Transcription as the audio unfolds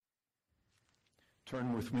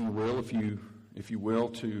Turn with me, Will, if you will,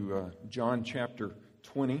 to John chapter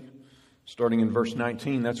 20, starting in verse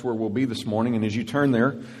 19. That's where we'll be this morning. And as you turn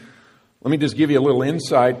there, let me just give you a little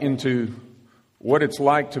insight into what it's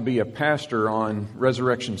like to be a pastor on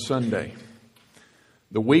Resurrection Sunday.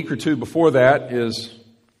 The week or two before that is,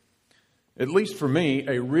 at least for me,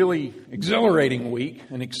 a really exhilarating week,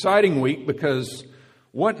 an exciting week, because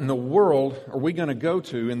what in the world are we going to go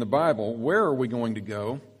to in the Bible? Where are we going to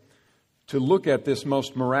go to look at this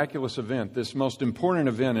most miraculous event, this most important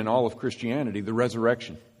event in all of Christianity, the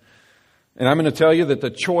resurrection? And I'm going to tell you that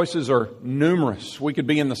the choices are numerous. We could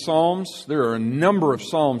be in the Psalms. There are a number of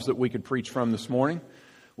Psalms that we could preach from this morning.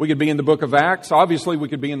 We could be in the book of Acts. Obviously, we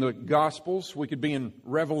could be in the Gospels. We could be in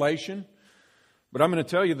Revelation. But I'm going to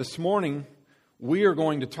tell you this morning, we are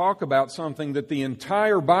going to talk about something that the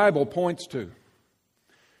entire Bible points to.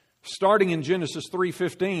 Starting in Genesis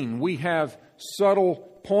 3:15, we have subtle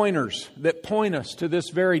pointers that point us to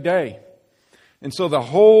this very day. And so the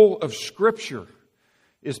whole of Scripture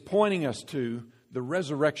is pointing us to the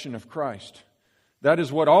resurrection of Christ. That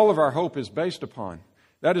is what all of our hope is based upon.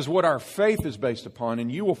 That is what our faith is based upon.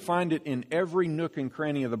 And you will find it in every nook and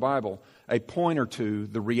cranny of the Bible, a pointer to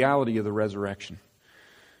the reality of the resurrection.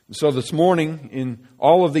 And so this morning, in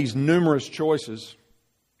all of these numerous choices,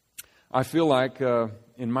 I feel like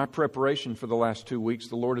in my preparation for the last 2 weeks,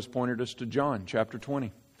 the Lord has pointed us to John chapter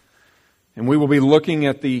 20. And we will be looking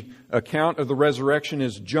at the account of the resurrection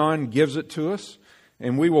as John gives it to us.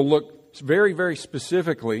 And we will look very, very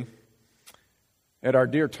specifically at our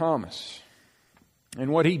dear Thomas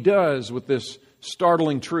and what he does with this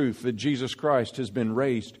startling truth that Jesus Christ has been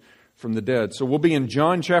raised from the dead. So we'll be in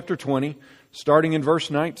John chapter 20, starting in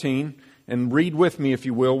verse 19. And read with me, if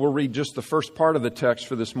you will. We'll read just the first part of the text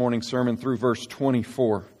for this morning's sermon through verse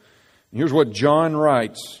 24. And here's what John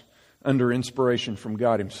writes under inspiration from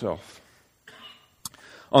God Himself.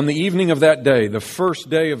 On the evening of that day, the first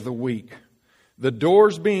day of the week, the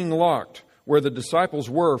doors being locked where the disciples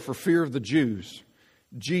were for fear of the Jews,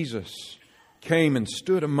 Jesus came and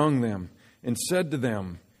stood among them and said to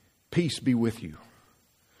them, "Peace be with you."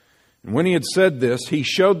 And when He had said this, He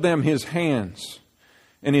showed them His hands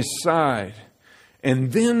and His side.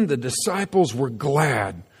 And then the disciples were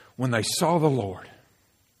glad when they saw the Lord.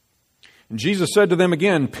 And Jesus said to them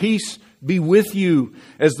again, "Peace be with you.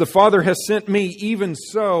 As the Father has sent me, even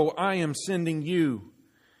so I am sending you."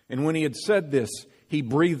 And when He had said this, He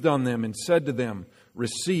breathed on them and said to them,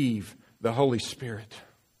 "Receive the Holy Spirit.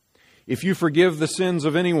 If you forgive the sins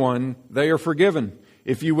of anyone, they are forgiven.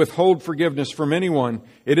 If you withhold forgiveness from anyone,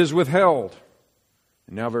 it is withheld."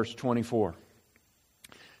 And now verse 24.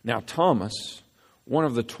 Now Thomas, one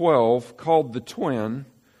of the 12, called the twin,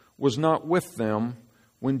 was not with them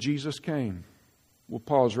when Jesus came. We'll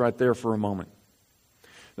pause right there for a moment.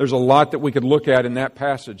 There's a lot that we could look at in that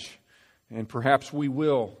passage, and perhaps we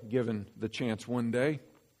will, given the chance one day.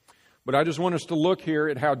 But I just want us to look here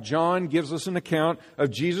at how John gives us an account of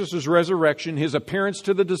Jesus' resurrection, His appearance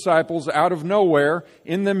to the disciples out of nowhere,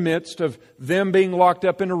 in the midst of them being locked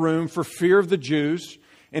up in a room for fear of the Jews.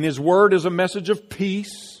 And His word is a message of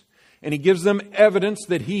peace. And He gives them evidence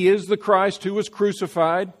that He is the Christ who was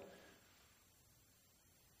crucified.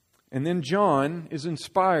 And then John is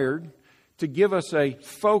inspired to give us a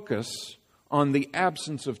focus on the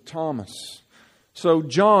absence of Thomas. So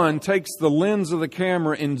John takes the lens of the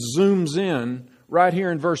camera and zooms in right here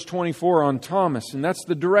in verse 24 on Thomas. And that's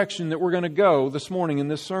the direction that we're going to go this morning in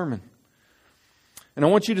this sermon. And I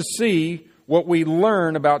want you to see what we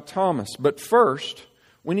learn about Thomas. But first,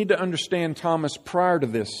 we need to understand Thomas prior to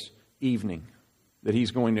this evening that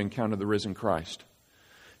he's going to encounter the risen Christ.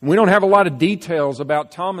 And we don't have a lot of details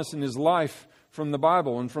about Thomas and his life from the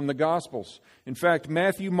Bible and from the Gospels. In fact,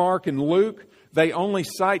 Matthew, Mark, and Luke, they only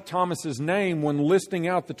cite Thomas's name when listing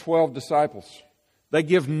out the 12 disciples. They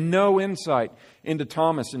give no insight into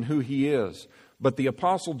Thomas and who he is. But the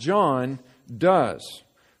Apostle John does.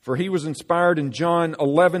 For he was inspired in John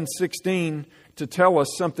 11:16 to tell us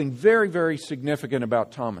something very, very significant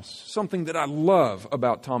about Thomas. Something that I love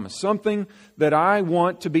about Thomas. Something that I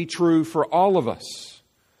want to be true for all of us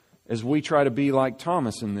as we try to be like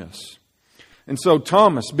Thomas in this. And so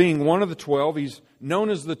Thomas, being one of the 12, he's known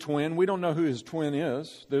as the twin. We don't know who his twin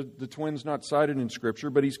is. The twin's not cited in Scripture,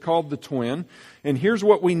 but he's called the twin. And here's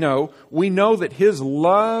what we know. We know that his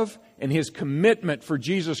love and his commitment for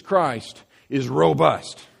Jesus Christ is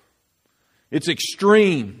robust. It's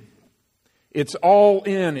extreme. It's all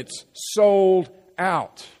in. It's sold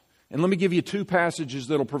out. And let me give you 2 passages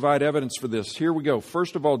that will provide evidence for this. Here we go.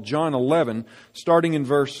 First of all, John 11, starting in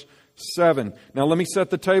verse 7. Now let me set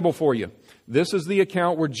the table for you. This is the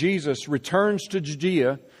account where Jesus returns to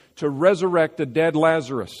Judea to resurrect the dead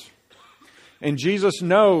Lazarus. And Jesus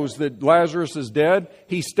knows that Lazarus is dead.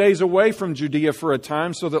 He stays away from Judea for a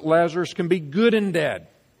time so that Lazarus can be good and dead.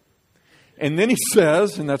 And then he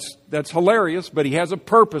says, and that's hilarious, but he has a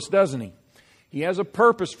purpose, doesn't he? He has a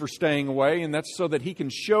purpose for staying away, and that's so that he can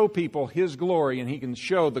show people His glory, and he can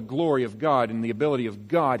show the glory of God and the ability of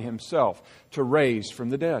God Himself to raise from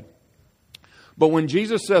the dead. But when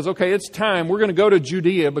Jesus says, okay, it's time, we're going to go to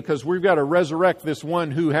Judea because we've got to resurrect this one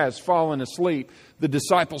who has fallen asleep, the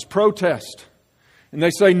disciples protest. And they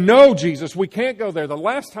say, no, Jesus, we can't go there. The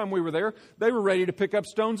last time we were there, they were ready to pick up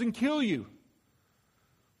stones and kill you.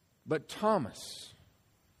 But Thomas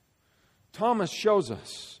shows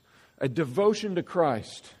us a devotion to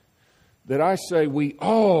Christ that I say we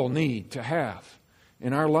all need to have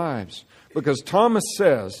in our lives. Because Thomas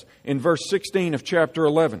says in verse 16 of chapter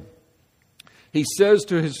 11, he says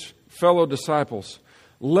to his fellow disciples,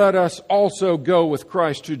 let us also go with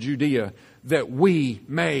Christ to Judea, that we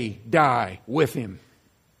may die with Him.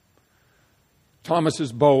 Thomas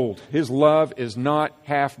is bold. His love is not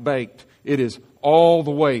half-baked. It is all the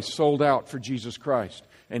way sold out for Jesus Christ.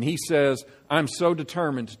 And he says, I'm so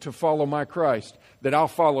determined to follow my Christ that I'll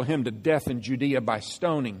follow Him to death in Judea by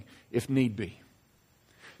stoning if need be.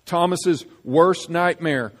 Thomas's worst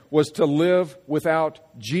nightmare was to live without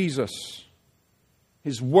Jesus.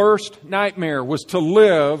 His worst nightmare was to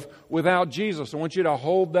live without Jesus. I want you to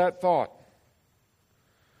hold that thought.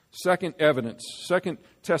 Second evidence, second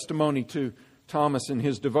testimony to Thomas and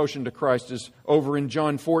his devotion to Christ is over in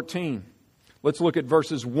John 14. Let's look at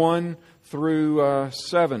verses 1 through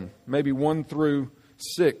 7, maybe 1 through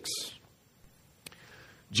 6.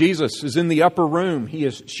 Jesus is in the upper room. He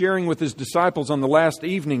is sharing with His disciples on the last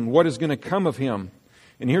evening what is going to come of Him.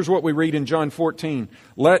 And here's what we read in John 14.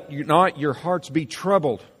 Let not your hearts be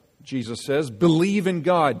troubled, Jesus says. Believe in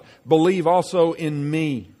God. Believe also in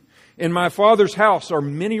me. In my Father's house are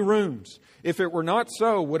many rooms. If it were not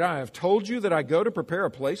so, would I have told you that I go to prepare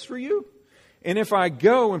a place for you? And if I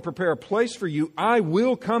go and prepare a place for you, I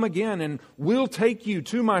will come again and will take you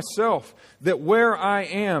to myself, that where I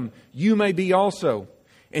am, you may be also.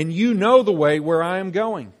 And you know the way where I am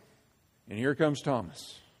going. And here comes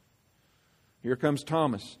Thomas. Here comes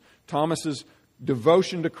Thomas. Thomas's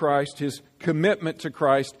devotion to Christ, his commitment to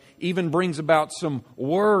Christ, even brings about some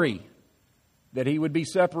worry that he would be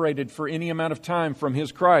separated for any amount of time from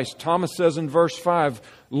his Christ. Thomas says in verse 5,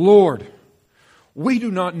 Lord, we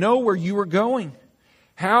do not know where you are going.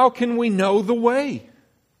 How can we know the way?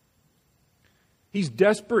 He's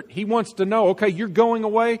desperate. He wants to know, okay, you're going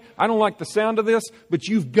away. I don't like the sound of this, but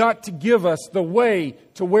you've got to give us the way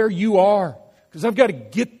to where you are, because I've got to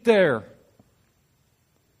get there.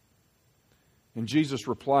 And Jesus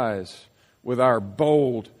replies with our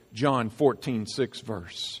bold John 14:6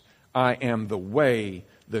 verse. I am the way,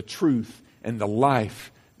 the truth, and the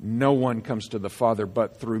life. No one comes to the Father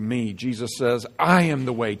but through me. Jesus says, I am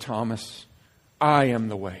the way, Thomas. I am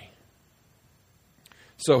the way.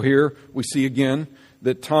 So here we see again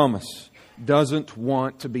that Thomas doesn't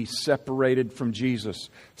want to be separated from Jesus.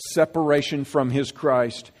 Separation from His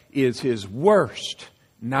Christ is his worst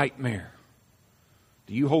nightmare.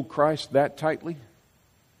 Do you hold Christ that tightly?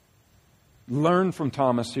 Learn from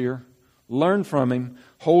Thomas here. Learn from him.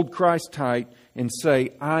 Hold Christ tight and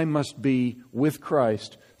say, I must be with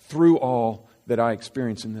Christ through all that I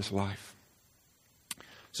experience in this life.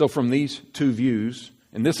 So from these two views,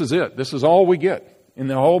 and this is it. This is all we get in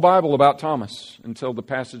the whole Bible about Thomas until the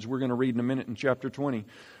passage we're going to read in a minute in chapter 20.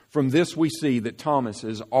 From this we see that Thomas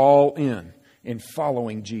is all in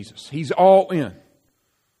following Jesus. He's all in.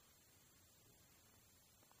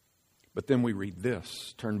 But then we read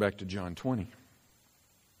this. Turn back to John 20.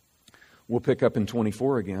 We'll pick up in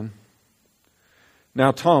 24 again.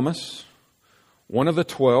 Now Thomas, one of the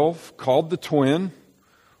 12, called the twin,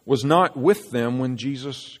 was not with them when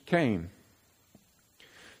Jesus came.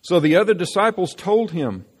 So the other disciples told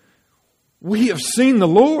him, we have seen the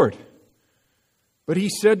Lord. But he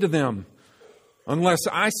said to them, unless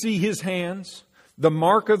I see His hands, the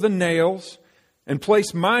mark of the nails, and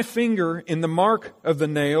place my finger in the mark of the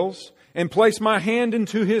nails, and place my hand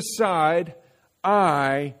into His side,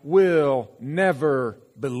 I will never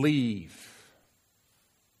believe.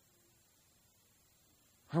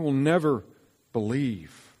 I will never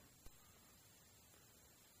believe.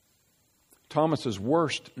 Thomas's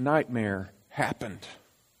worst nightmare happened.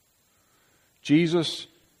 Jesus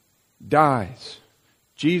dies.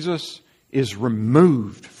 Jesus is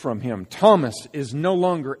removed from him. Thomas is no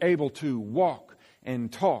longer able to walk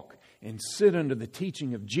and talk and sit under the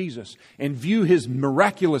teaching of Jesus and view His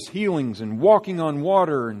miraculous healings and walking on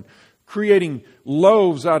water and creating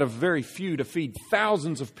loaves out of very few to feed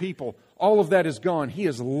thousands of people. All of that is gone. He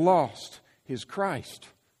has lost his Christ,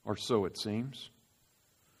 or so it seems.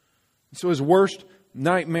 So his worst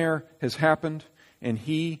nightmare has happened, and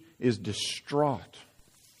he is distraught.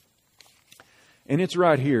 And it's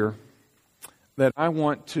right here that I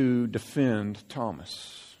want to defend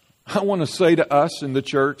Thomas. I want to say to us in the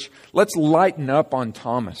church, let's lighten up on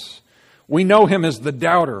Thomas. We know him as the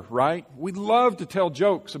doubter, right? We love to tell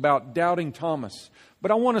jokes about doubting Thomas. But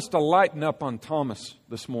I want us to lighten up on Thomas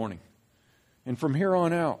this morning and from here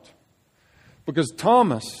on out. Because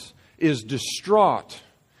Thomas is distraught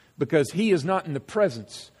because he is not in the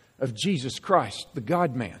presence of Jesus Christ, the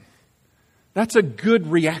God-man. That's a good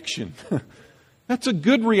reaction. That's a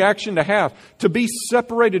good reaction to have. To be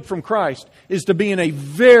separated from Christ is to be in a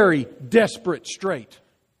very desperate strait.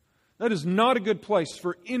 That is not a good place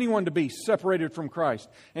for anyone to be separated from Christ.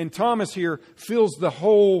 And Thomas here feels the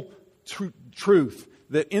whole truth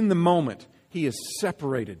that in the moment he is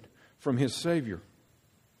separated from his Savior.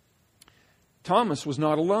 Thomas was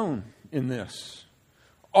not alone in this.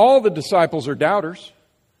 All the disciples are doubters.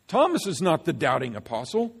 Thomas is not the doubting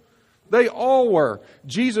apostle. They all were.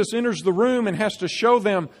 Jesus enters the room and has to show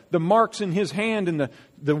them the marks in his hand and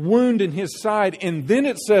the wound in his side. And then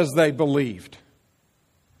it says they believed.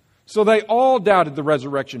 So they all doubted the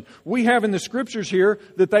resurrection. We have in the Scriptures here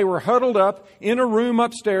that they were huddled up in a room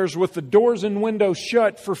upstairs with the doors and windows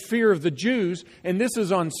shut for fear of the Jews. And this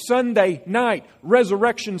is on Sunday night,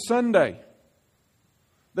 Resurrection Sunday.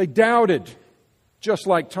 They doubted, just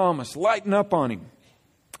like Thomas. Lighten up on him.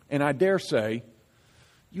 And I dare say,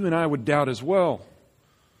 you and I would doubt as well.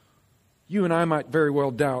 You and I might very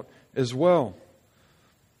well doubt as well.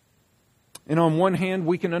 And on one hand,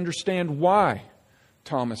 we can understand why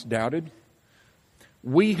Thomas doubted.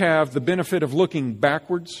 We have the benefit of looking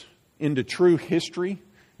backwards into true history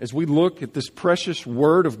as we look at this precious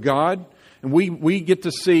Word of God. And we get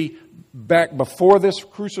to see back before this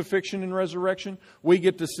crucifixion and resurrection. We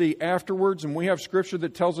get to see afterwards, and we have Scripture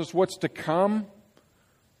that tells us what's to come.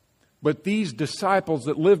 But these disciples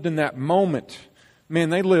that lived in that moment, man,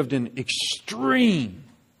 they lived in extreme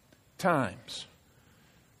times.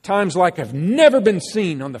 Times like have never been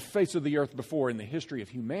seen on the face of the earth before in the history of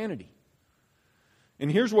humanity.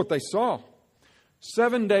 And here's what they saw.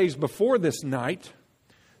 7 days before this night,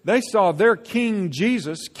 they saw their King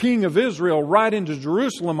Jesus, King of Israel, ride into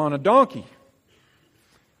Jerusalem on a donkey.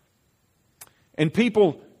 And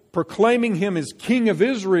people proclaiming Him as King of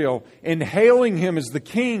Israel and hailing Him as the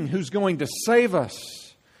King who's going to save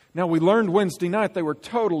us. Now, we learned Wednesday night they were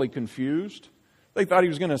totally confused. They thought He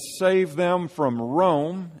was going to save them from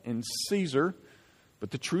Rome and Caesar,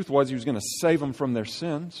 but the truth was He was going to save them from their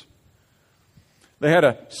sins. They had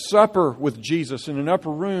a supper with Jesus in an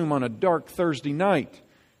upper room on a dark Thursday night.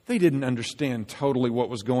 They didn't understand totally what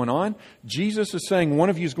was going on. Jesus is saying, one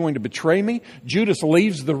of you is going to betray me. Judas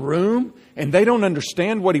leaves the room, and they don't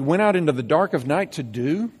understand what He went out into the dark of night to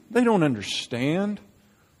do. They don't understand.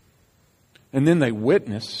 And then they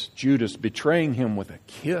witness Judas betraying Him with a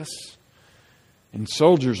kiss, and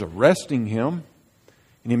soldiers arresting Him,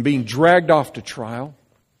 and Him being dragged off to trial.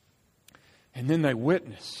 And then they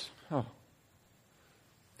witness,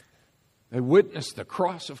 the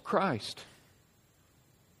cross of Christ,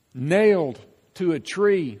 nailed to a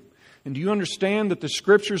tree. And do you understand that the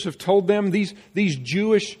Scriptures have told them, these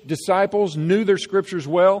Jewish disciples knew their Scriptures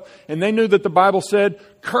well, and they knew that the Bible said,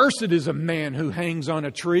 "Cursed is a man who hangs on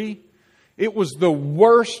a tree." It was the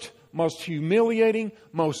worst, most humiliating,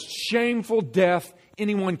 most shameful death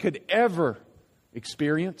anyone could ever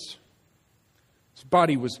experience. His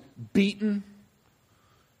body was beaten.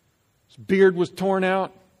 His beard was torn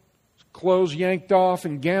out. His clothes yanked off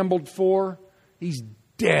and gambled for. He's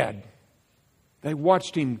dead. They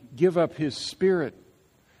watched Him give up His spirit.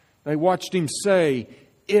 They watched Him say,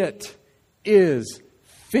 "It is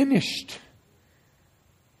finished."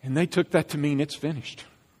 And they took that to mean it's finished.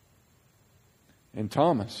 And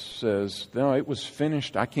Thomas says, "No, it was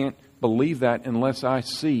finished. I can't believe that unless I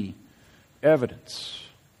see evidence."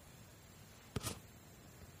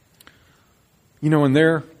 You know, in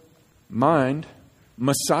their mind,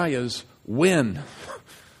 Messiahs win.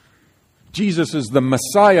 Jesus is the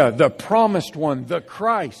Messiah, the promised one, the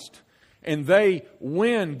Christ. And they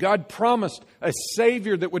win. God promised a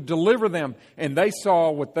Savior that would deliver them. And they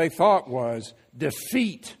saw what they thought was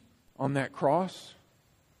defeat on that cross.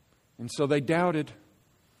 And so they doubted.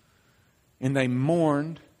 And they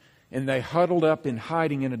mourned. And they huddled up in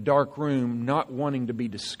hiding in a dark room, not wanting to be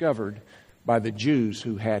discovered by the Jews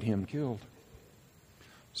who had Him killed.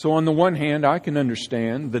 So on the one hand, I can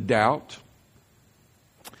understand the doubt.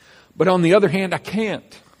 But on the other hand, I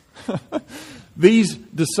can't. These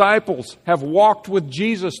disciples have walked with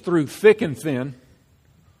Jesus through thick and thin,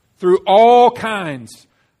 through all kinds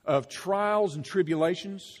of trials and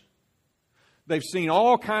tribulations. They've seen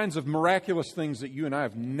all kinds of miraculous things that you and I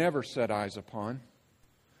have never set eyes upon.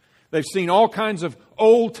 They've seen all kinds of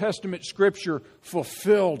Old Testament Scripture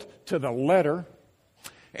fulfilled to the letter.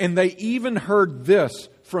 And they even heard this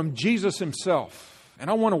from Jesus Himself. And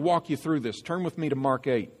I want to walk you through this. Turn with me to Mark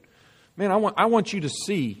 8. Man, I want you to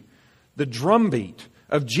see the drumbeat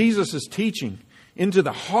of Jesus' teaching into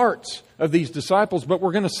the hearts of these disciples. But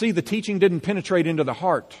we're going to see the teaching didn't penetrate into the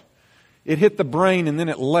heart. It hit the brain and then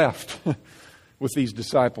it left with these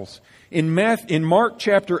disciples. In Mark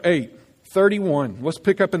chapter 8, 31. Let's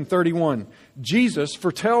pick up in 31. Jesus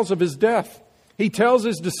foretells of His death. He tells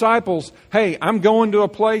His disciples, hey, I'm going to a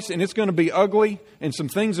place and it's going to be ugly and some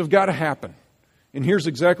things have got to happen. And here's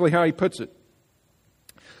exactly how He puts it.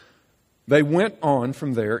 They went on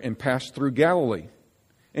from there and passed through Galilee.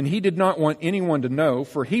 And He did not want anyone to know,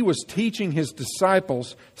 for He was teaching His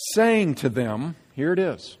disciples, saying to them, here it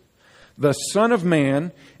is, the Son of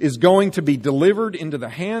Man is going to be delivered into the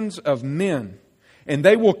hands of men, and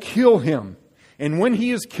they will kill Him. And when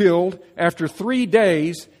He is killed, after 3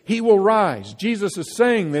 days, He will rise. Jesus is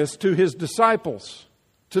saying this to His disciples,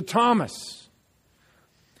 to Thomas.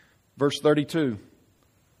 Verse 32,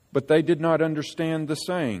 but they did not understand the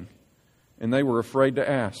saying, and they were afraid to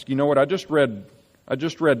ask. You know what? I just read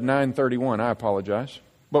 9:31. I apologize.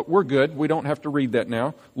 But we're good. We don't have to read that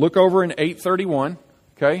now. Look over in 8:31.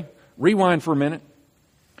 Okay? Rewind for a minute.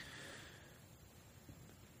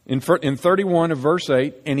 In 31 of verse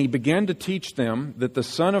 8, and He began to teach them that the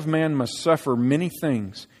Son of Man must suffer many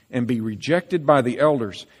things and be rejected by the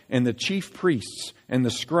elders and the chief priests and the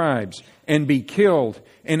scribes and be killed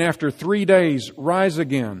and after 3 days rise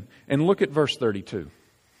again. And look at verse 32.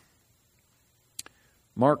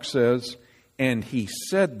 Mark says, and He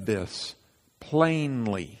said this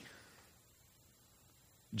plainly.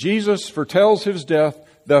 Jesus foretells His death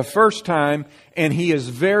the first time, and He is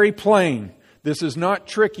very plain. This is not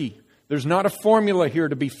tricky. There's not a formula here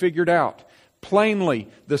to be figured out. Plainly,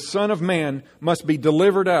 the Son of Man must be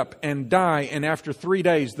delivered up and die, and after 3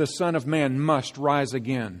 days, the Son of Man must rise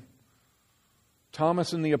again.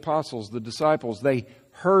 Thomas and the apostles, the disciples, they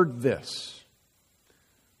heard this.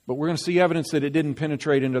 But we're going to see evidence that it didn't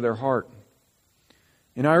penetrate into their heart.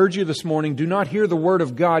 And I urge you this morning, do not hear the Word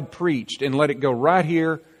of God preached and let it go right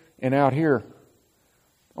here and out here.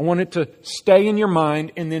 I want it to stay in your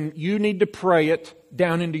mind, and then you need to pray it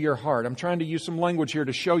down into your heart. I'm trying to use some language here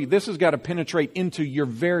to show you. This has got to penetrate into your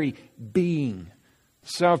very being.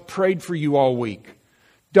 So I've prayed for you all week.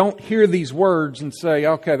 Don't hear these words and say,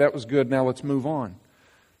 okay, that was good, now let's move on.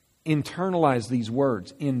 Internalize these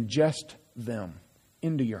words. Ingest them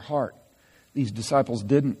into your heart. These disciples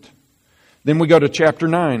didn't. Then we go to chapter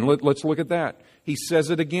 9. Let's look at that. He says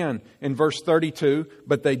it again in verse 32,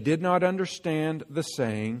 but they did not understand the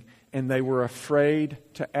saying, and they were afraid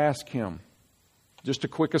to ask Him. Just a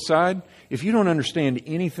quick aside, if you don't understand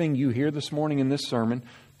anything you hear this morning in this sermon,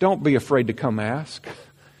 don't be afraid to come ask.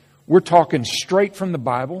 We're talking straight from the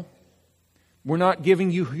Bible. We're not giving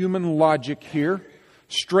you human logic here.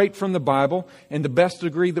 Straight from the Bible, and the best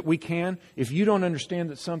degree that we can. If you don't understand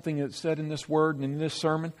that something is said in this word and in this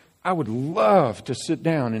sermon, I would love to sit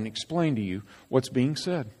down and explain to you what's being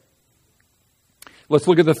said. Let's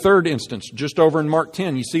look at the third instance, just over in Mark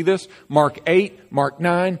 10. You see this? Mark 8, Mark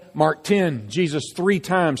 9, Mark 10. Jesus 3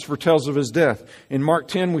 times foretells of His death. In Mark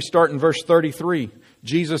 10, we start in verse 33.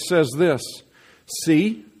 Jesus says this,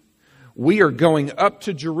 see, we are going up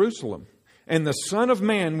to Jerusalem, and the Son of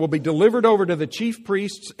Man will be delivered over to the chief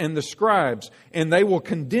priests and the scribes, and they will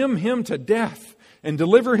condemn Him to death and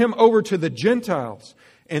deliver Him over to the Gentiles.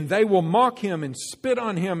 And they will mock Him and spit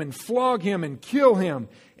on Him and flog Him and kill Him.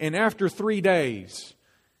 And after 3 days,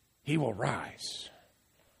 He will rise.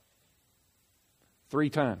 3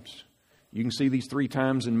 times. You can see these 3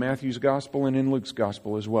 times in Matthew's Gospel and in Luke's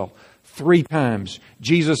Gospel as well. 3 times.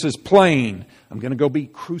 Jesus is plain. I'm going to go be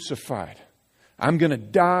crucified. I'm going to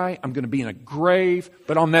die. I'm going to be in a grave.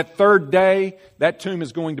 But on that 3rd day, that tomb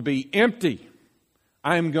is going to be empty.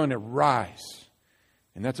 I am going to rise.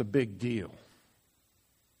 And that's a big deal.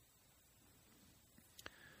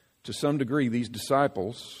 To some degree, these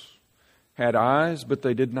disciples had eyes, but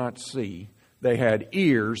they did not see. They had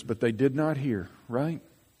ears, but they did not hear, right?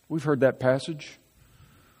 We've heard that passage.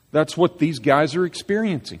 That's what these guys are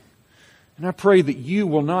experiencing. And I pray that you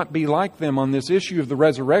will not be like them on this issue of the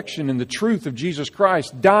resurrection and the truth of Jesus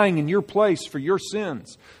Christ dying in your place for your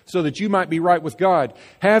sins so that you might be right with God.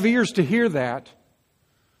 Have ears to hear that,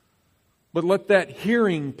 But let that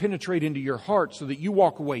hearing penetrate into your heart so that you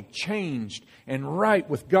walk away changed and right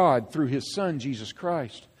with God through His Son, Jesus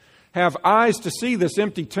Christ. Have eyes to see this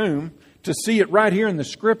empty tomb, to see it right here in the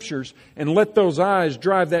Scriptures, and let those eyes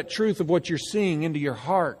drive that truth of what you're seeing into your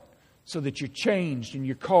heart so that you're changed and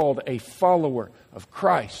you're called a follower of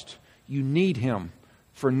Christ. You need Him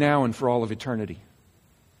for now and for all of eternity.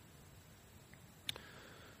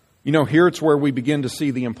 You know, here it's where we begin to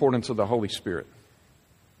see the importance of the Holy Spirit.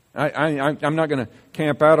 I'm not going to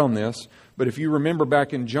camp out on this, but if you remember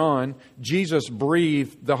back in John, Jesus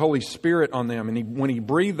breathed the Holy Spirit on them. And when He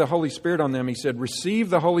breathed the Holy Spirit on them, He said, "Receive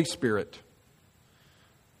the Holy Spirit."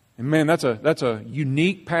 And man, that's a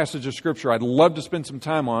unique passage of Scripture I'd love to spend some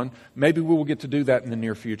time on. Maybe we will get to do that in the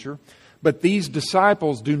near future. But these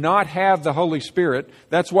disciples do not have the Holy Spirit.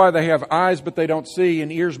 That's why they have eyes but they don't see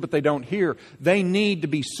and ears but they don't hear. They need to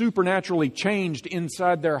be supernaturally changed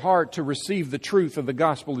inside their heart to receive the truth of the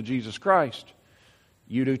gospel of Jesus Christ.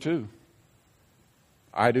 You do too.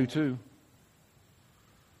 I do too.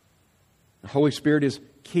 The Holy Spirit is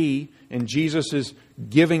key, and Jesus is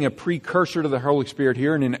giving a precursor to the Holy Spirit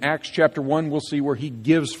here. And in Acts chapter 1, we'll see where He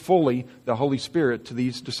gives fully the Holy Spirit to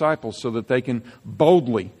these disciples so that they can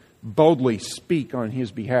boldly speak on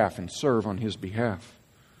His behalf and serve on His behalf.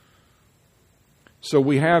 So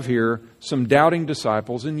we have here some doubting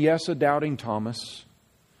disciples, and yes, a doubting Thomas.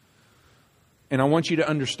 And I want you to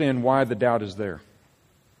understand why the doubt is there.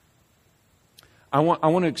 I want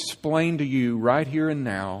to explain to you right here and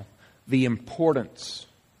now the importance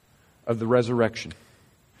of the resurrection.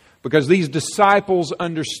 Because these disciples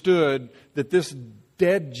understood that this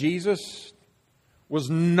dead Jesus was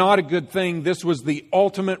not a good thing. This was the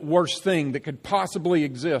ultimate worst thing that could possibly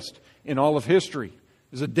exist in all of history,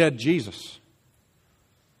 is a dead Jesus.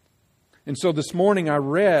 And so this morning I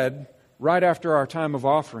read, right after our time of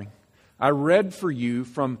offering, I read for you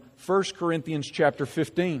from 1 Corinthians chapter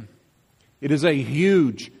 15. It is a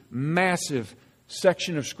huge, massive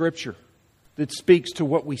section of Scripture that speaks to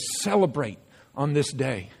what we celebrate on this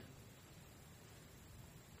day.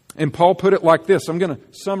 And Paul put it like this. I'm going to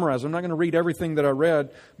summarize. I'm not going to read everything that I read,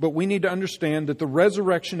 but we need to understand that the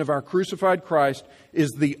resurrection of our crucified Christ is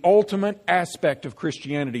the ultimate aspect of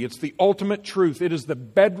Christianity. It's the ultimate truth. It is the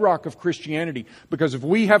bedrock of Christianity. Because if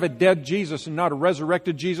we have a dead Jesus and not a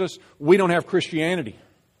resurrected Jesus, we don't have Christianity.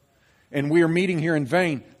 And we are meeting here in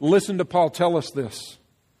vain. Listen to Paul tell us this.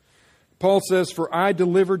 Paul says, "For I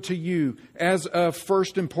delivered to you as of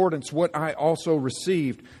first importance what I also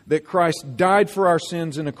received, that Christ died for our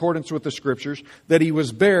sins in accordance with the Scriptures, that He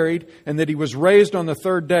was buried, and that He was raised on the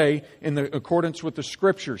third day in accordance with the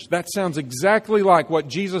Scriptures." That sounds exactly like what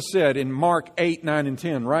Jesus said in Mark 8, 9, and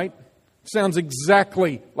 10, right? Sounds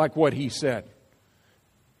exactly like what He said.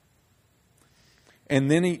 And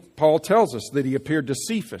then Paul tells us that He appeared to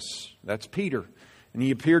Cephas, that's Peter, and He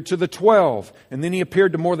appeared to the 12, and then He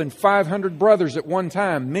appeared to more than 500 brothers at one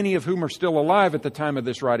time, many of whom are still alive at the time of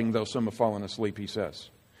this writing, though some have fallen asleep, he says.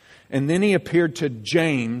 And then He appeared to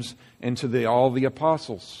James and to all the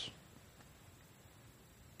apostles.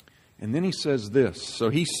 And then He says this. So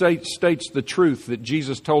He states the truth that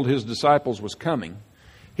Jesus told His disciples was coming.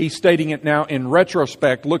 He's stating it now in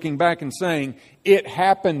retrospect, looking back and saying, it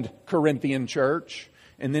happened, Corinthian church.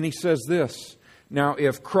 And then He says this. Now,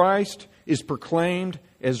 if Christ is proclaimed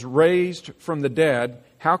as raised from the dead,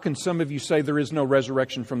 how can some of you say there is no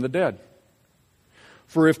resurrection from the dead?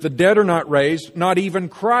 For if the dead are not raised, not even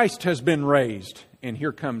Christ has been raised. And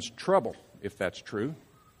here comes trouble, if that's true.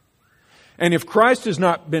 And if Christ has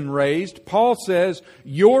not been raised, Paul says,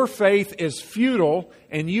 your faith is futile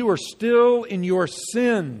and you are still in your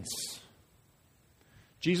sins.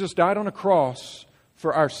 Jesus died on a cross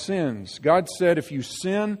for our sins. God said, if you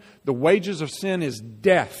sin, the wages of sin is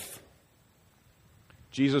death.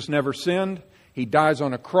 Jesus never sinned. He dies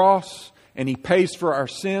on a cross and He pays for our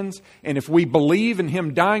sins. And if we believe in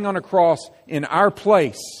Him dying on a cross in our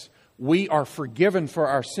place, we are forgiven for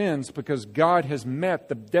our sins because God has met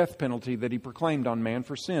the death penalty that He proclaimed on man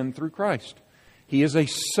for sin through Christ. He is a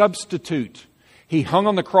substitute. He hung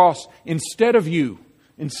on the cross instead of you,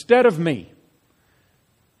 instead of me.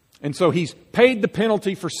 And so He's paid the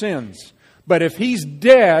penalty for sins. But if He's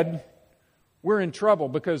dead, we're in trouble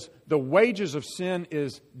because the wages of sin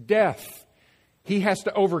is death. He has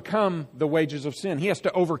to overcome the wages of sin. He has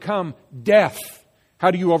to overcome death. How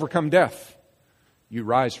do you overcome death? You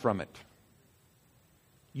rise from it.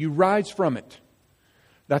 You rise from it.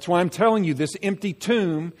 That's why I'm telling you this empty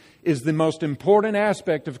tomb is the most important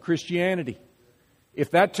aspect of Christianity.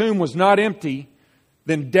 If that tomb was not empty,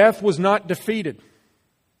 then death was not defeated.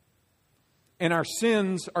 And our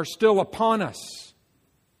sins are still upon us.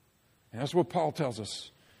 And that's what Paul tells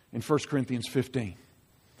us in 1 Corinthians 15.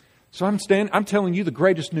 So I'm telling you the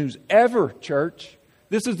greatest news ever, church.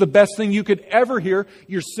 This is the best thing you could ever hear.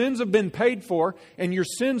 Your sins have been paid for, and your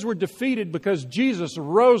sins were defeated because Jesus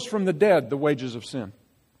rose from the dead, the wages of sin.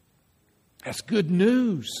 That's good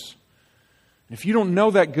news. And if you don't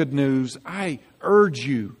know that good news, I urge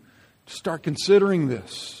you to start considering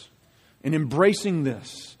this and embracing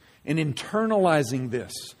this and internalizing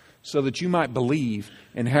this so that you might believe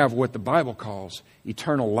and have what the Bible calls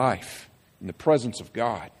eternal life in the presence of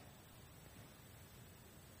God.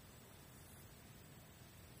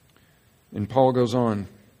 And Paul goes on,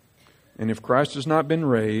 and if Christ has not been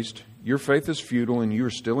raised, your faith is futile and you are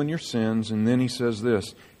still in your sins. And then he says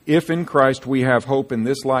this, if in Christ we have hope in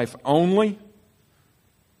this life only,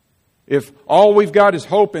 if all we've got is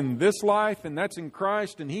hope in this life and that's in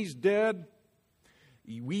Christ and He's dead,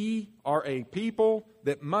 we are a people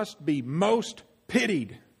that must be most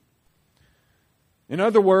pitied. In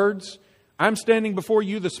other words, I'm standing before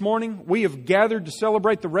you this morning. We have gathered to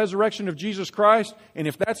celebrate the resurrection of Jesus Christ. And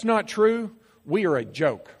if that's not true, we are a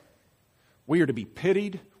joke. We are to be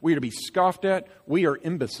pitied. We are to be scoffed at. We are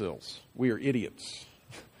imbeciles. We are idiots.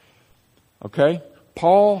 Okay?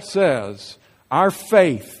 Paul says our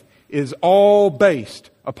faith is all based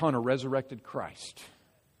upon a resurrected Christ.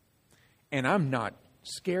 And I'm not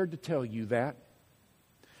scared to tell you that.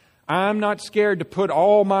 I'm not scared to put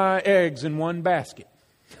all my eggs in one basket.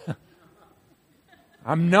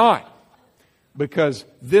 I'm not. Because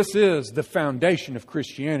this is the foundation of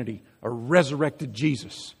Christianity, a resurrected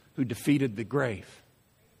Jesus who defeated the grave.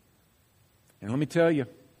 And let me tell you,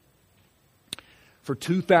 for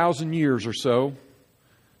 2,000 years or so,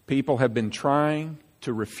 people have been trying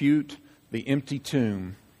to refute the empty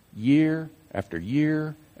tomb year after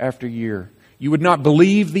year after year. You would not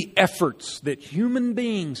believe the efforts that human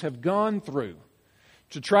beings have gone through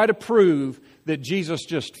to try to prove that Jesus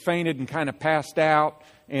just fainted and kind of passed out,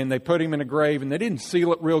 and they put Him in a grave and they didn't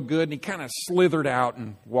seal it real good and He kind of slithered out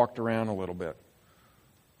and walked around a little bit.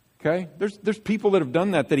 Okay? There's people that have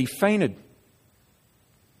done that He fainted.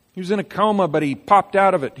 He was in a coma, but He popped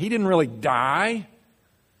out of it. He didn't really die.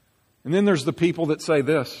 And then there's the people that say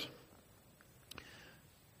this.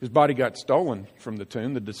 His body got stolen from the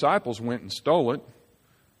tomb. The disciples went and stole it.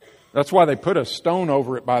 That's why they put a stone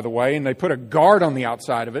over it, by the way, and they put a guard on the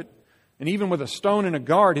outside of it. And even with a stone and a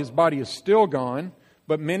guard, His body is still gone.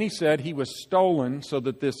 But many said He was stolen so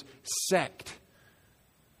that this sect,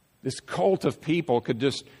 this cult of people could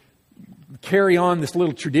just carry on this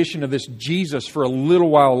little tradition of this Jesus for a little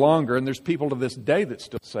while longer. And there's people to this day that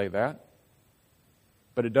still say that.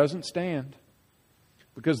 But it doesn't stand.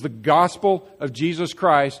 Because the gospel of Jesus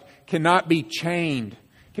Christ cannot be chained,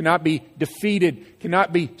 cannot be defeated,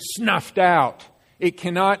 cannot be snuffed out. It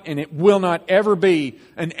cannot and it will not ever be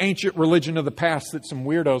an ancient religion of the past that some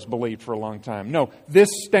weirdos believed for a long time. No, this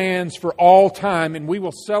stands for all time, and we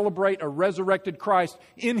will celebrate a resurrected Christ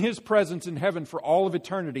in His presence in heaven for all of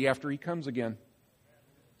eternity after He comes again.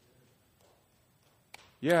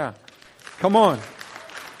 Yeah, come on.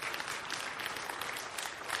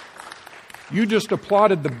 You just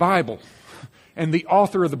applauded the Bible and the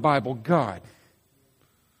author of the Bible, God.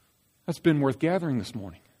 That's been worth gathering this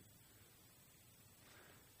morning.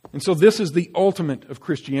 And so this is the ultimate of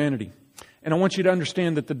Christianity. And I want you to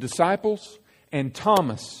understand that the disciples and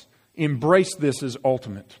Thomas embrace this as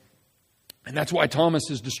ultimate. And that's why Thomas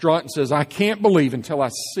is distraught and says, I can't believe until I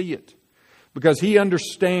see it. Because he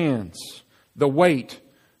understands the weight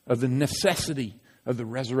of the necessity of the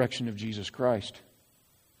resurrection of Jesus Christ.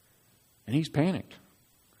 And he's panicked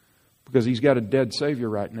because he's got a dead Savior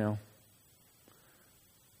right now.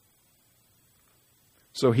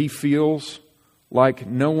 So he feels like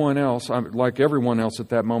no one else, like everyone else at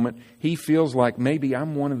that moment, he feels like maybe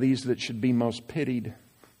I'm one of these that should be most pitied.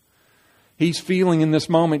 He's feeling in this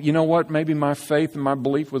moment, you know what, maybe my faith and my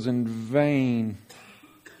belief was in vain.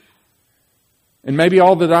 And maybe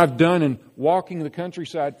all that I've done in walking the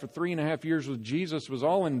countryside for 3.5 years with Jesus was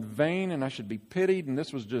all in vain, and I should be pitied, and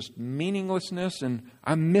this was just meaninglessness, and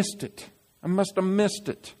I missed it. I must have missed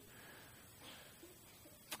it.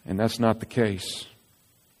 And that's not the case.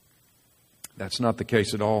 That's not the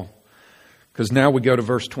case at all. Because now we go to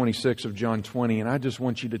verse 26 of John 20, and I just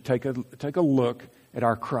want you to take a look at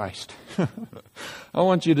our Christ. I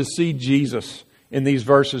want you to see Jesus in these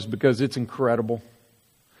verses because it's incredible.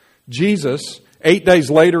 Jesus, 8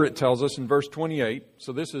 days later, it tells us in verse 28.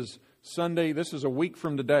 So this is Sunday. This is a week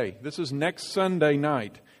from today. This is next Sunday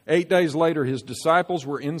night. 8 days later, His disciples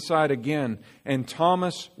were inside again, and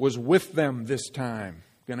Thomas was with them this time.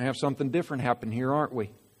 Going to have something different happen here, aren't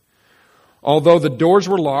we? Although the doors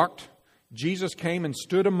were locked, Jesus came and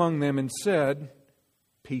stood among them and said,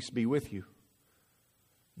 peace be with you.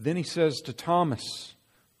 Then he says to Thomas,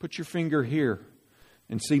 put your finger here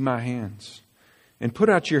and see my hands. And put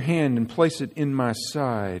out your hand and place it in my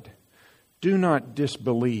side. Do not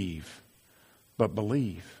disbelieve, but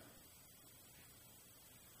believe.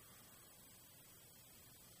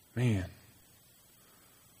 Man,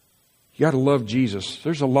 you got to love Jesus.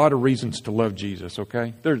 There's a lot of reasons to love Jesus,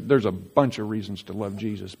 okay? There's a bunch of reasons to love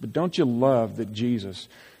Jesus. But don't you love that Jesus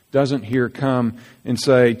doesn't here come and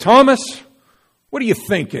say, Thomas, what are you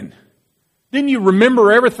thinking? Didn't you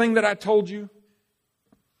remember everything that I told you?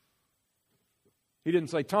 He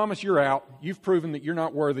didn't say, Thomas, you're out. You've proven that you're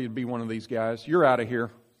not worthy to be one of these guys. You're out of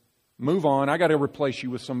here. Move on. I got to replace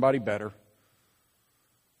you with somebody better.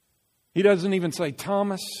 He doesn't even say,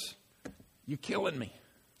 Thomas, you're killing me.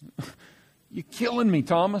 You're killing me,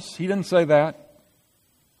 Thomas. He didn't say that.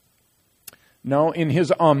 No, in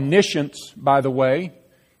His omniscience, by the way,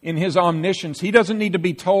 in His omniscience, He doesn't need to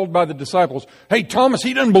be told by the disciples, hey, Thomas,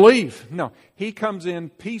 he doesn't believe. No, He comes in,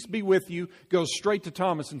 peace be with you, goes straight to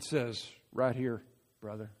Thomas and says, right here,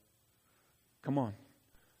 brother, come on.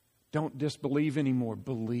 Don't disbelieve anymore.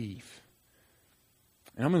 Believe.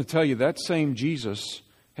 And I'm going to tell you, that same Jesus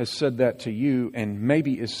has said that to you and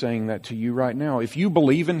maybe is saying that to you right now. If you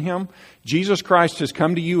believe in Him, Jesus Christ has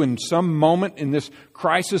come to you in some moment in this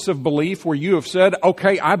crisis of belief where you have said,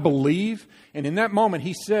 okay, I believe. And in that moment,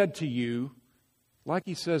 He said to you, like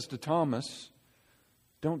He says to Thomas,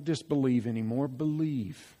 don't disbelieve anymore,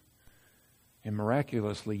 believe. And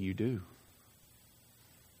miraculously you do.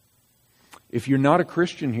 If you're not a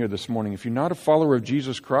Christian here this morning, if you're not a follower of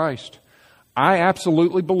Jesus Christ, I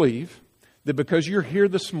absolutely believe that because you're here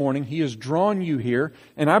this morning, He has drawn you here,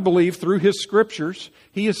 and I believe through His Scriptures,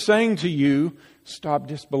 He is saying to you, stop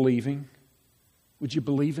disbelieving. Would you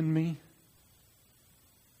believe in me?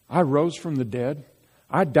 I rose from the dead.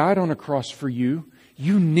 I died on a cross for you.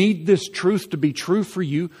 You need this truth to be true for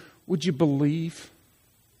you. Would you believe?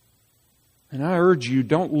 And I urge you,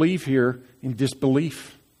 don't leave here in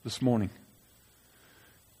disbelief this morning.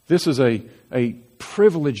 This is a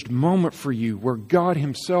privileged moment for you where God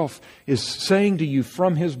Himself is saying to you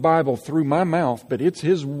from His Bible through my mouth, but it's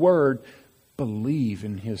His Word, believe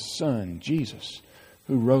in His Son, Jesus,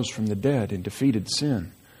 who rose from the dead and defeated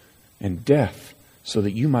sin and death so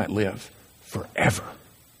that you might live forever.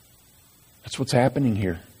 That's what's happening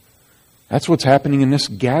here. That's what's happening in this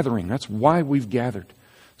gathering. That's why we've gathered.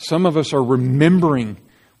 Some of us are remembering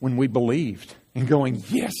when we believed and going,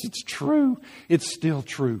 yes, it's true. It's still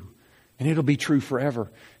true. And it'll be true forever.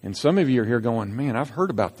 And some of you are here going, man, I've heard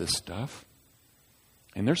about this stuff.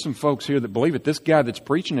 And there's some folks here that believe it. This guy that's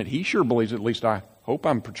preaching it, he sure believes it. At least I hope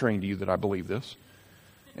I'm portraying to you that I believe this.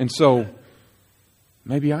 And so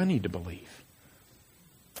maybe I need to believe.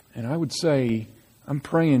 And I would say, I'm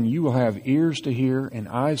praying you will have ears to hear and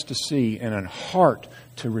eyes to see and a heart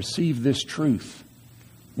to receive this truth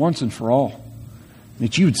once and for all.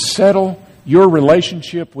 That you would settle your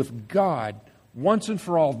relationship with God once and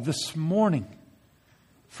for all this morning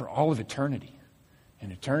for all of eternity.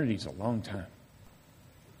 And eternity is a long time.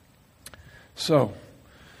 So,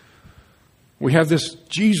 we have this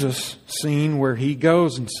Jesus scene where He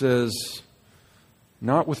goes and says,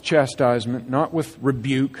 not with chastisement, not with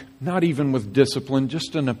rebuke, not even with discipline,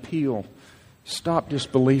 just an appeal. Stop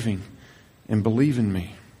disbelieving and believe in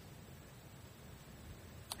me.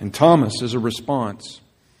 And Thomas, as a response,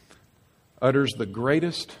 utters the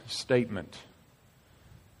greatest statement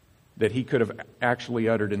that he could have actually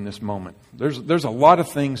uttered in this moment. There's a lot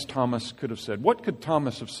of things Thomas could have said. What could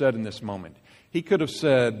Thomas have said in this moment? He could have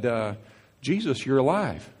said, Jesus, you're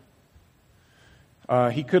alive.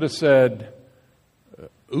 He could have said,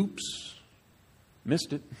 oops,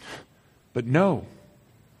 missed it. But no.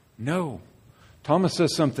 Thomas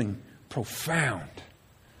says something profound.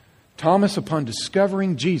 Thomas, upon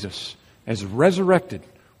discovering Jesus as resurrected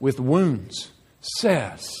with wounds,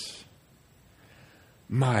 says,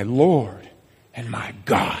 my Lord and my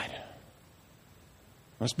God.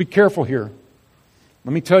 Let's be careful here.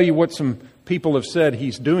 Let me tell you what some people have said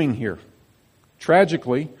He's doing here.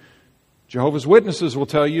 Tragically, Jehovah's Witnesses will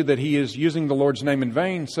tell you that he is using the Lord's name in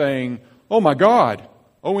vain, saying, oh my God,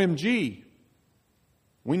 OMG.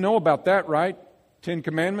 We know about that, right? 10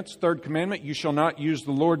 Commandments, third commandment, you shall not use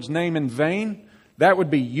the Lord's name in vain. That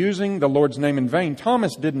would be using the Lord's name in vain.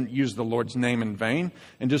 Thomas didn't use the Lord's name in vain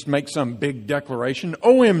and just make some big declaration.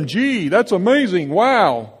 OMG, that's amazing.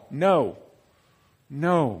 Wow. No.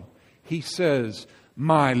 He says,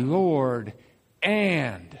 my Lord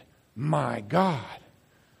and my God.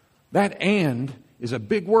 That and is a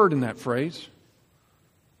big word in that phrase.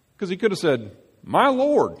 Because he could have said, my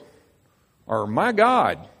Lord or my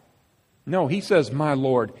God. No, he says, my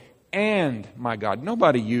Lord and my God.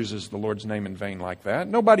 Nobody uses the Lord's name in vain like that.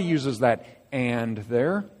 Nobody uses that and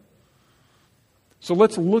there. So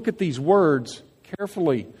let's look at these words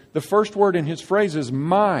carefully. The first word in his phrase is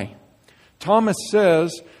my. Thomas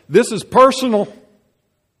says, this is personal.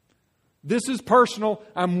 This is personal.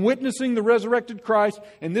 I'm witnessing the resurrected Christ,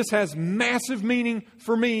 and this has massive meaning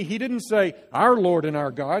for me. He didn't say, our Lord and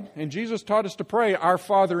our God. And Jesus taught us to pray, our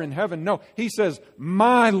Father in heaven. No, he says,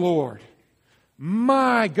 my Lord,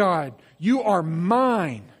 my God, you are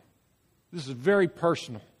mine. This is very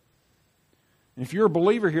personal. And if you're a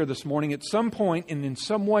believer here this morning, at some point and in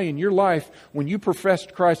some way in your life, when you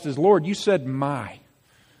professed Christ as Lord, you said, my.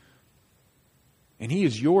 And He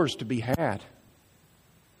is yours to be had.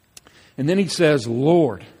 And then He says,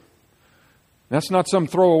 Lord. That's not some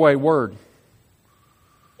throwaway word.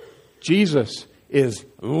 Jesus is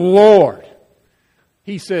Lord.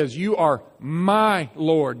 He says, you are my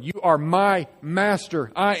Lord. You are my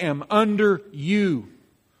Master. I am under you.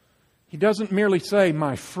 He doesn't merely say,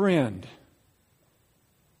 my friend.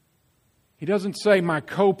 He doesn't say, my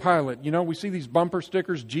co-pilot. You know, we see these bumper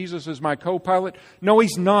stickers, Jesus is my co-pilot. No,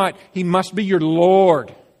 He's not. He must be your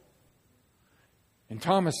Lord. And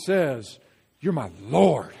Thomas says, you're my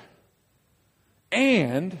Lord.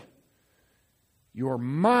 And you're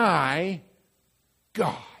my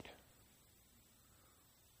God.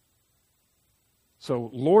 So,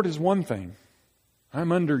 Lord is one thing.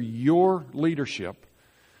 I'm under your leadership.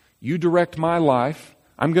 You direct my life.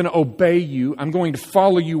 I'm going to obey you. I'm going to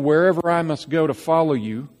follow you wherever I must go to follow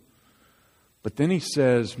you. But then he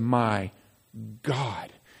says, my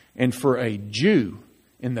God. And for a Jew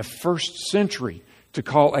in the first century to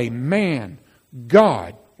call a man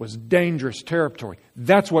God was dangerous territory.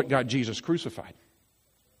 That's what got Jesus crucified.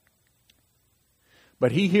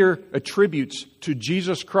 But he here attributes to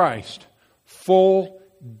Jesus Christ full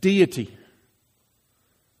deity.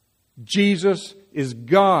 Jesus is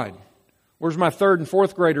God. Where's my third and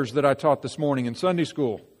fourth graders that I taught this morning in Sunday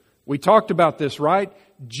school? We talked about this, right?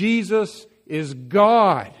 Jesus is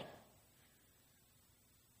God.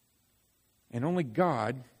 And only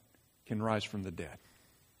God can rise from the dead.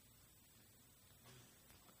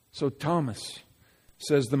 So Thomas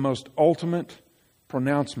says the most ultimate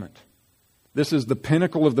pronouncement. This is the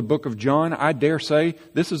pinnacle of the book of John. I dare say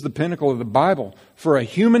this is the pinnacle of the Bible. For a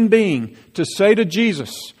human being to say to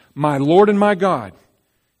Jesus, my Lord and my God,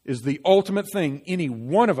 is the ultimate thing any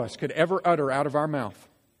one of us could ever utter out of our mouth.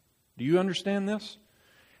 Do you understand this?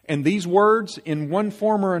 And these words, in one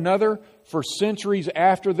form or another, for centuries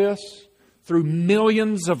after this, through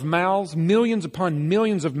millions of mouths, millions upon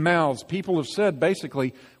millions of mouths, people have said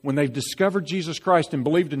basically, when they've discovered Jesus Christ and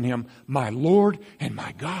believed in Him, my Lord and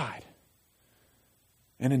my God.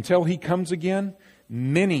 And until He comes again,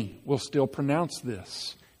 many will still pronounce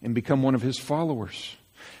this and become one of His followers.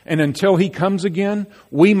 And until He comes again,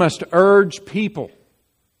 we must urge people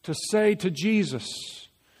to say to Jesus,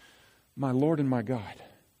 my Lord and my God.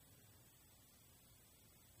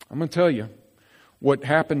 I'm going to tell you what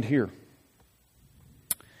happened here.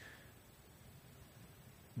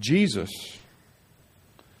 Jesus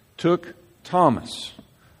took Thomas,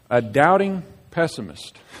 a doubting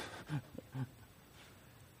pessimist,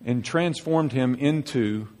 and transformed him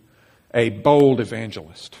into a bold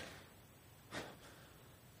evangelist.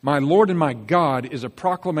 My Lord and my God is a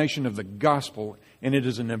proclamation of the gospel, and it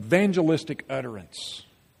is an evangelistic utterance.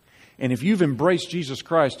 And if you've embraced Jesus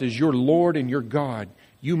Christ as your Lord and your God,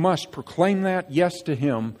 you must proclaim that yes to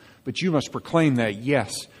Him, but you must proclaim that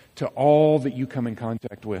yes to all that you come in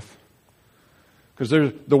contact with. Because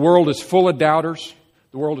the world is full of doubters.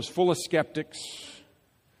 The world is full of skeptics.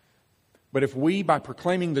 But if we, by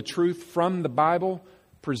proclaiming the truth from the Bible,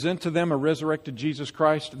 present to them a resurrected Jesus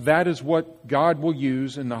Christ, that is what God will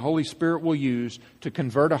use and the Holy Spirit will use to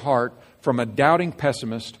convert a heart from a doubting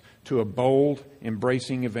pessimist to a bold,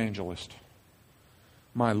 embracing evangelist.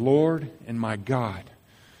 My Lord and my God.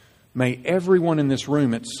 May everyone in this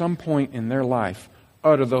room at some point in their life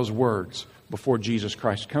utter those words before Jesus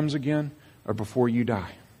Christ comes again or before you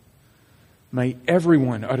die. May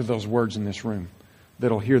everyone utter those words in this room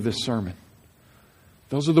that'll hear this sermon.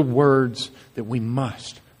 Those are the words that we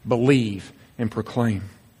must believe and proclaim.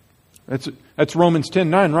 That's Romans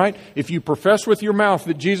 10:9, right? If you profess with your mouth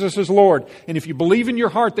that Jesus is Lord, and if you believe in your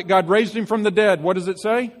heart that God raised Him from the dead, what does it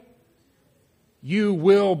say? You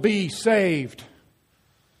will be saved.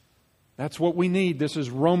 That's what we need. This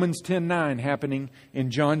is Romans 10:9 happening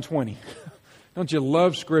in John 20. Don't you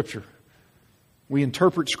love Scripture? We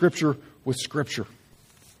interpret Scripture with Scripture.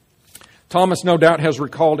 Thomas, no doubt, has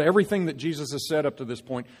recalled everything that Jesus has said up to this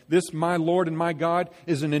point. This, my Lord and my God,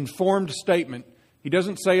 is an informed statement He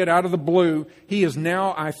doesn't say it out of the blue. He is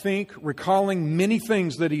now, I think, recalling many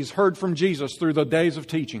things that he's heard from Jesus through the days of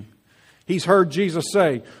teaching. He's heard Jesus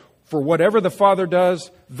say, "For whatever the Father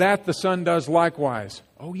does, that the Son does likewise."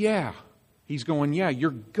 Oh yeah. He's going, yeah,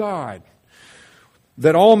 you're God.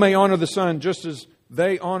 "That all may honor the Son just as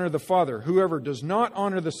they honor the Father. Whoever does not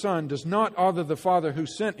honor the Son does not honor the Father who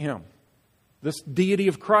sent Him." This deity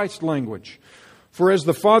of Christ language. "For as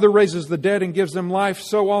the Father raises the dead and gives them life,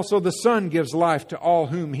 so also the Son gives life to all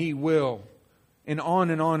whom He will." And on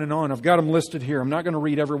and on and on. I've got them listed here. I'm not going to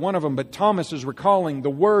read every one of them, but Thomas is recalling the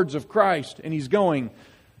words of Christ, and he's going,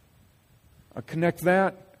 I connect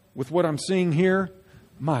that with what I'm seeing here.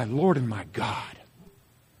 My Lord and my God.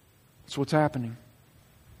 That's what's happening.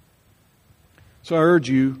 So I urge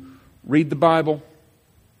you, read the Bible,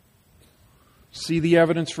 see the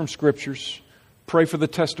evidence from Scriptures, pray for the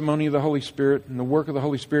testimony of the Holy Spirit and the work of the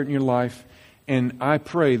Holy Spirit in your life, and I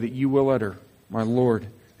pray that you will utter, my Lord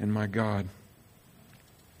and my God.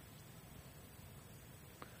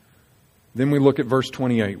 Then we look at verse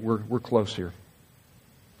 28. We're close here.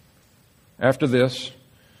 After this,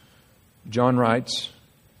 John writes,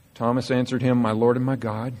 "Thomas answered him, 'My Lord and my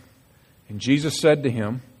God.' And Jesus said to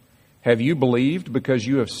him, 'Have you believed because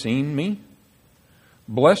you have seen me?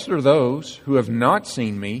 Blessed are those who have not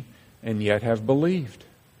seen me and yet have believed.'"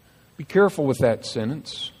 Be careful with that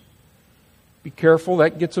sentence. Be careful.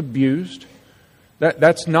 That gets abused.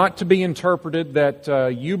 That's not to be interpreted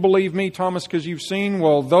that you believe me, Thomas, because you've seen.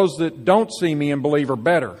 Well, those that don't see me and believe are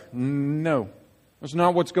better. No. That's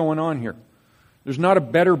not what's going on here. There's not a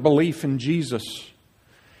better belief in Jesus.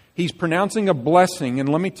 He's pronouncing a blessing, and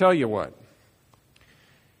let me tell you what.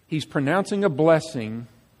 He's pronouncing a blessing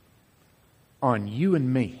on you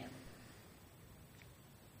and me.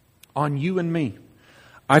 On you and me.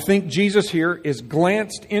 I think Jesus here is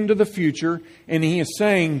glanced into the future, and He is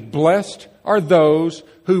saying, blessed are those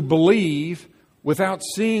who believe without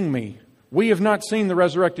seeing me. We have not seen the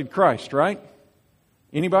resurrected Christ, right?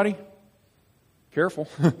 Anybody? Careful.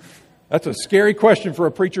 That's a scary question for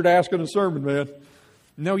a preacher to ask in a sermon, man.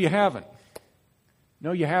 No, you haven't.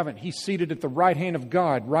 No, you haven't. He's seated at the right hand of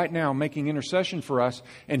God right now making intercession for us,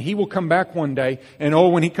 and He will come back one day, and oh,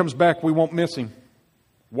 when He comes back, we won't miss Him.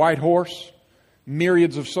 White horse,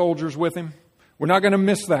 myriads of soldiers with Him. We're not going to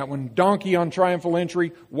miss that one. Donkey on triumphal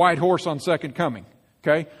entry, white horse on second coming.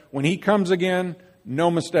 Okay? When He comes again,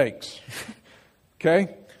 no mistakes.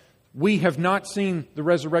 Okay? We have not seen the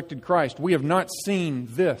resurrected Christ. We have not seen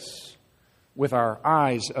this with our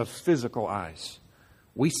eyes of physical eyes.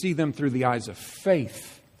 We see them through the eyes of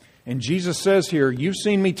faith. And Jesus says here, you've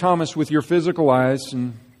seen me, Thomas, with your physical eyes,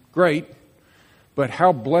 and great, but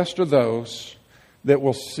how blessed are those that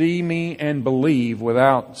will see me and believe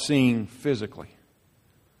without seeing physically.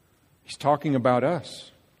 He's talking about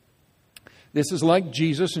us. This is like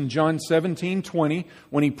Jesus in John 17:20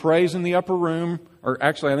 when He prays in the upper room, or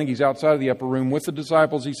actually I think He's outside of the upper room with the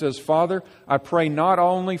disciples. He says, Father, I pray not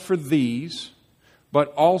only for these,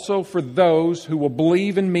 but also for those who will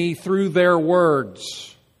believe in me through their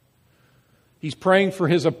words. He's praying for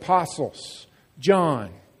His apostles,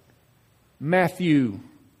 John, Matthew,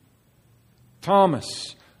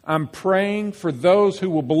 Thomas. I'm praying for those who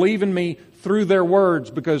will believe in me through their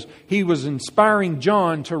words, because He was inspiring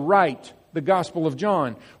John to write the Gospel of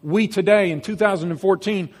John. We today in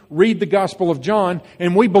 2014 read the Gospel of John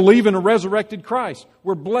and we believe in a resurrected Christ.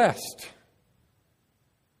 We're blessed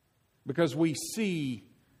because we see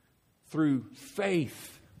through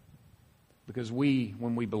faith. Because we,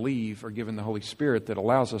 when we believe, are given the Holy Spirit that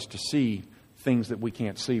allows us to see things that we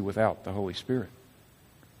can't see without the Holy Spirit.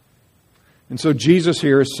 And so Jesus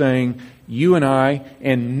here is saying, you and I,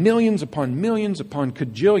 and millions upon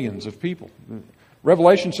cajillions of people.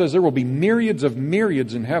 Revelation says there will be myriads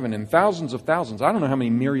in heaven and thousands of thousands. I don't know how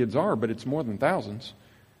many myriads are, but it's more than thousands.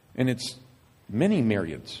 And it's many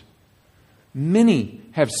myriads. Many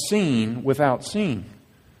have seen without seeing.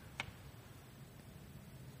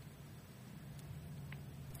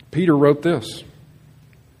 Peter wrote this.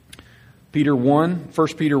 1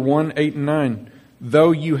 Peter 1, 8 and 9.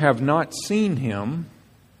 Though you have not seen Him,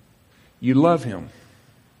 you love Him.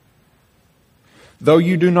 Though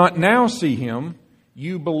you do not now see Him,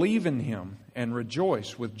 you believe in Him and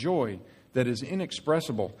rejoice with joy that is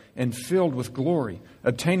inexpressible and filled with glory,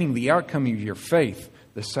 attaining the outcome of your faith,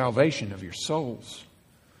 the salvation of your souls.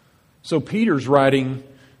 So Peter's writing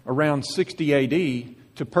around 60 AD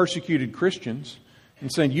to persecuted Christians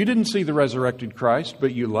and saying, you didn't see the resurrected Christ,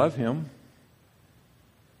 but you love Him.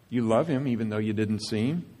 You love Him even though you didn't see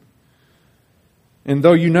Him. And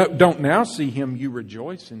though you don't now see Him, you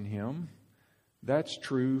rejoice in Him. That's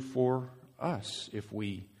true for us if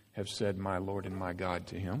we have said, "My Lord and my God,"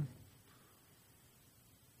 to him.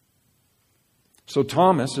 So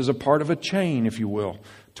Thomas is a part of a chain, if you will.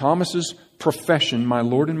 Thomas's profession, "My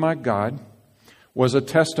Lord and my God," was a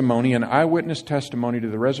testimony, an eyewitness testimony to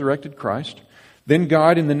the resurrected Christ. Then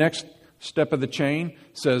God, in the next step of the chain,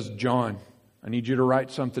 says, "John, I need you to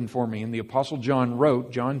write something for me." And the Apostle John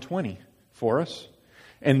wrote John 20 for us.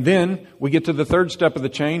 And then we get to the third step of the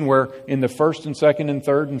chain, where in the 1st and 2nd and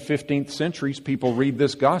 3rd and 15th centuries, people read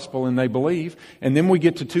this gospel and they believe. And then we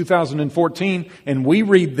get to 2014 and we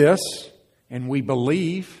read this and we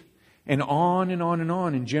believe. And on and on and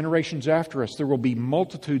on. In generations after us, there will be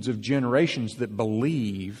multitudes of generations that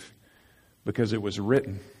believe because it was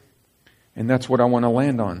written. And that's what I want to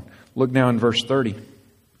land on. Look now in verse 30.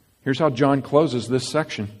 Here's how John closes this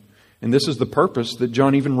section. And this is the purpose that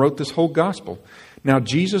John even wrote this whole gospel. "Now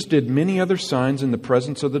Jesus did many other signs in the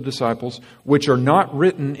presence of the disciples, which are not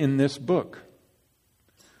written in this book."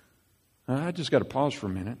 I just got to pause for a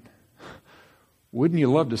minute. Wouldn't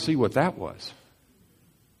you love to see what that was?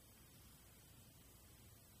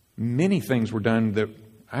 Many things were done that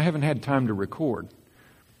I haven't had time to record.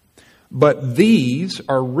 But these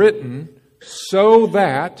are written so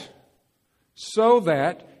that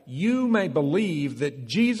you may believe that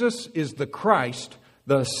Jesus is the Christ,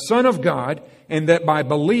 the Son of God, and that by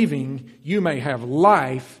believing you may have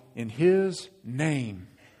life in His name.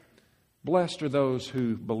 Blessed are those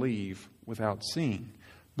who believe without seeing.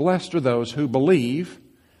 Blessed are those who believe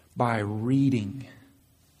by reading.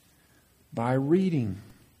 By reading.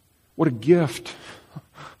 What a gift.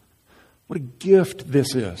 What a gift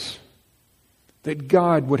this is. That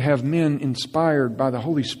God would have men inspired by the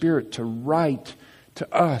Holy Spirit to write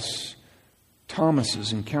to us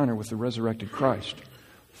Thomas's encounter with the resurrected Christ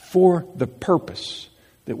for the purpose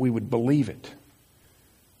that we would believe it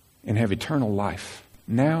and have eternal life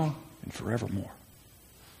now and forevermore.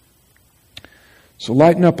 So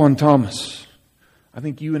lighten up on Thomas. I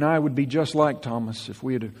think you and I would be just like Thomas if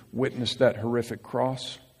we had witnessed that horrific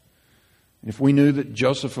cross. And if we knew that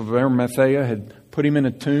Joseph of Arimathea had put him in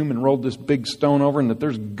a tomb and rolled this big stone over and that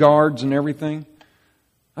there's guards and everything,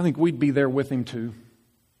 I think we'd be there with him too.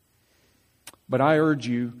 But I urge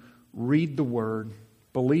you, read the Word,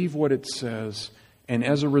 believe what it says, and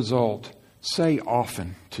as a result, say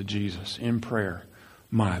often to Jesus in prayer,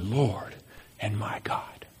 "My Lord and my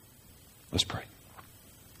God." Let's pray.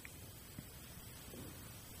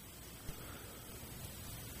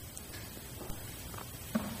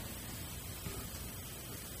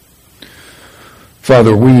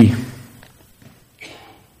 Father, we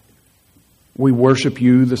worship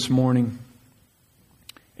you this morning,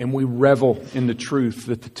 and we revel in the truth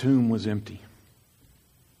that the tomb was empty.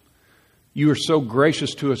 You are so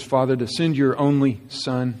gracious to us, Father, to send your only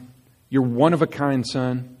Son, your one-of-a-kind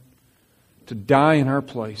Son, to die in our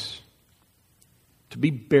place, to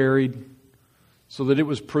be buried so that it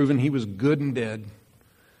was proven He was good and dead,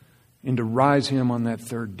 and to rise Him on that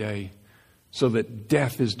third day so that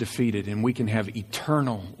death is defeated and we can have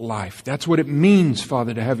eternal life. That's what it means,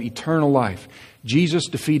 Father, to have eternal life. Jesus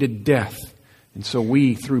defeated death, and so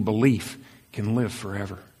we, through belief, can live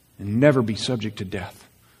forever and never be subject to death.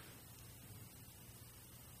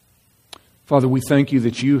 Father, we thank you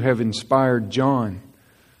that you have inspired John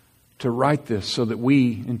to write this so that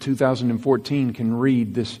we, in 2014, can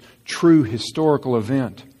read this true historical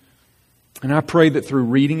event. And I pray that through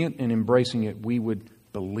reading it and embracing it, we would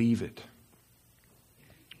believe it.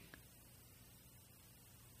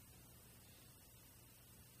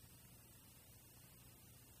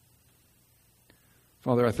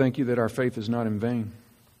 Father, I thank you that our faith is not in vain.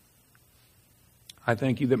 I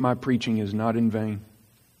thank you that my preaching is not in vain.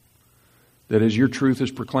 That as your truth is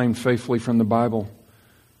proclaimed faithfully from the Bible,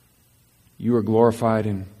 you are glorified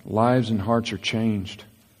and lives and hearts are changed.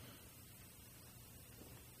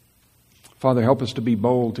 Father, help us to be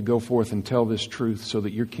bold to go forth and tell this truth so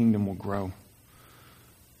that your kingdom will grow.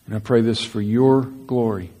 And I pray this for your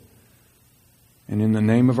glory and in the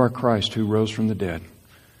name of our Christ who rose from the dead.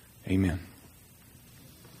 Amen.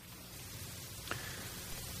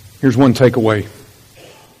 Here's one takeaway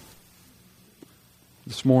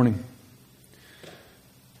this morning.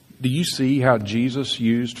 Do you see how Jesus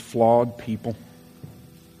used flawed people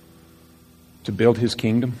to build His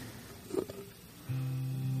kingdom?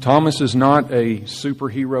 Thomas is not a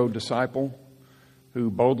superhero disciple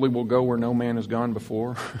who boldly will go where no man has gone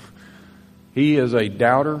before. He is a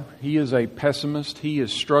doubter. He is a pessimist. He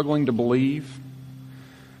is struggling to believe.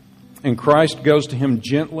 And Christ goes to him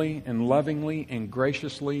gently and lovingly and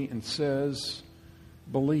graciously and says,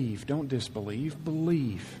 "Believe, don't disbelieve,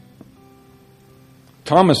 believe."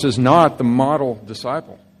 Thomas is not the model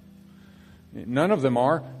disciple. None of them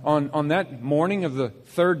are. On that morning of the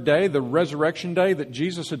third day, the resurrection day that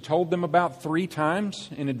Jesus had told them about 3 times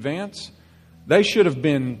in advance, they should have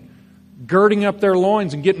been girding up their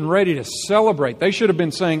loins and getting ready to celebrate. They should have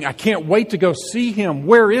been saying, I can't wait to go see Him.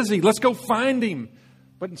 Where is He? Let's go find Him.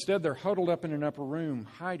 But instead they're huddled up in an upper room,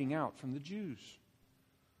 hiding out from the Jews.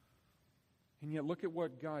 And yet look at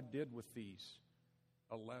what God did with these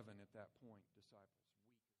 11 at that point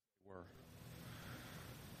disciples were.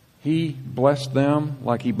 He blessed them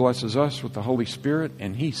like He blesses us with the Holy Spirit,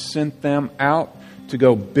 and He sent them out to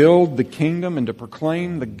go build the kingdom and to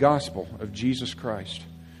proclaim the gospel of Jesus Christ.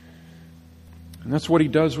 And that's what He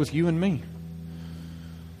does with you and me.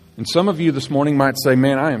 And some of you this morning might say,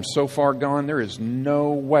 man, I am so far gone, there is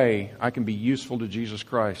no way I can be useful to Jesus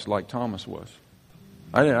Christ like Thomas was.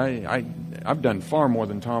 I've done far more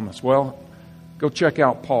than Thomas. Well, go check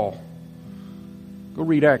out Paul. Go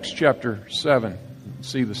read Acts chapter 7 and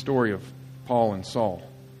see the story of Paul and Saul.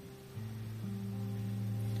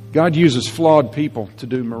 God uses flawed people to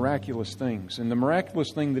do miraculous things. And the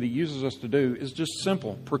miraculous thing that He uses us to do is just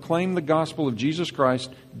simple. Proclaim the gospel of Jesus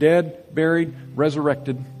Christ, dead, buried,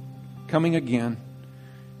 resurrected, coming again.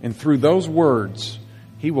 And through those words,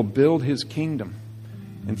 He will build His kingdom.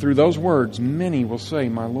 And through those words, many will say,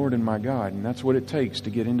 my Lord and my God. And that's what it takes to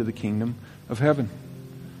get into the kingdom of heaven.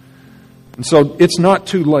 And so it's not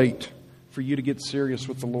too late for you to get serious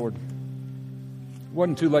with the Lord. It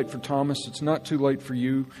wasn't too late for Thomas. It's not too late for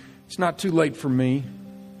you. It's not too late for me.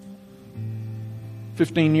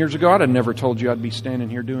 15 years ago, I'd have never told you I'd be standing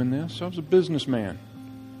here doing this. I was a businessman.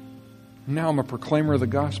 Now I'm a proclaimer of the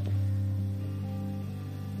gospel.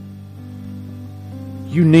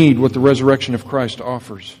 You need what the resurrection of Christ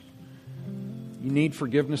offers. You need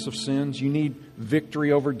forgiveness of sins. You need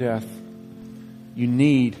victory over death. You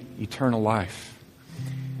need eternal life.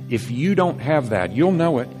 If you don't have that, you'll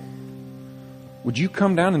know it. Would you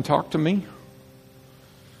come down and talk to me?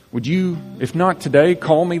 Would you, if not today,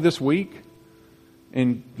 call me this week?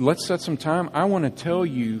 And let's set some time. I want to tell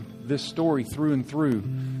you this story through and through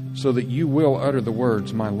so that you will utter the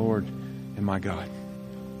words, my Lord and my God.